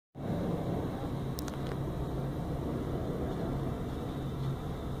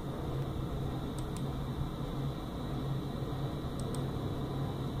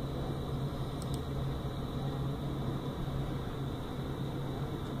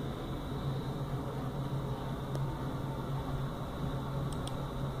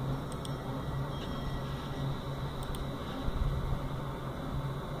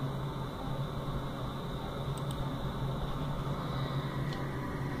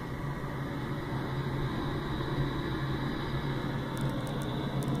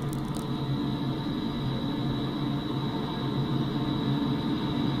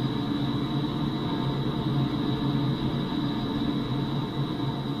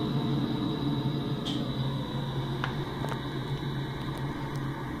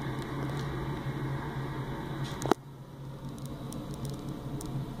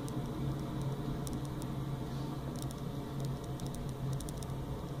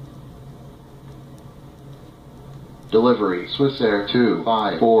Delivery, Swissair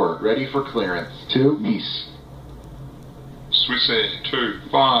 254, ready for clearance to Nice. Swissair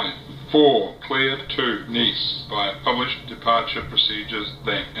 254, cleared to Nice by published departure procedures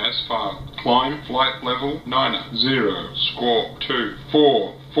then as filed. Climb flight level 90, squawk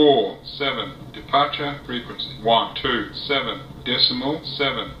 2447, departure frequency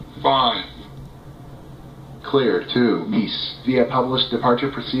 127.75. Cleared to Nice via published departure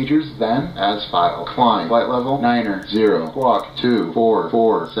procedures then as filed. Climb flight level 90, squawk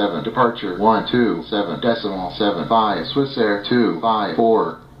 2447, departure 127.75, Swissair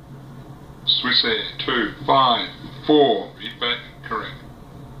 254. Swissair 254, feedback correct.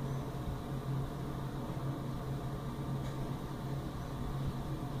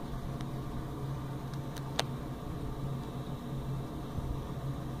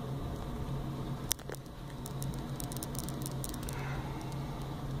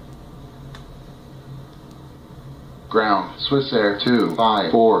 Ground, Swissair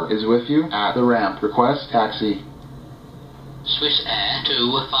 254 is with you at the ramp. Request taxi. Swissair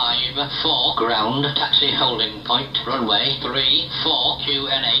 254, ground, taxi holding point, runway 34,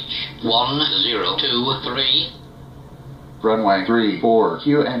 QNH 1023. Runway 34,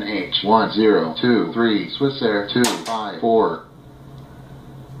 QNH 1023, Swissair 254.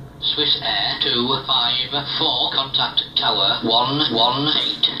 Swissair 254, contact tower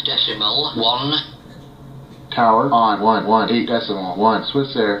 118.1. Tower on 118.1,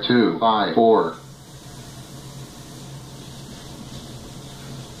 Swissair 254.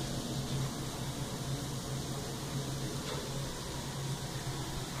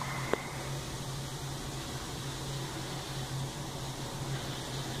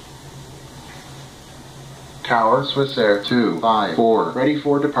 Tower, Swissair 254, ready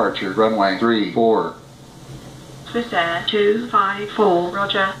for departure, runway 34. Swissair 254,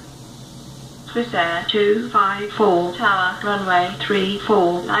 roger. Corsair 254, tower, runway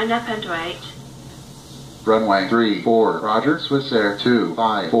 34, line up and wait. Runway 34, roger, Swissair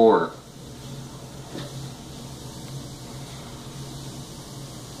 254.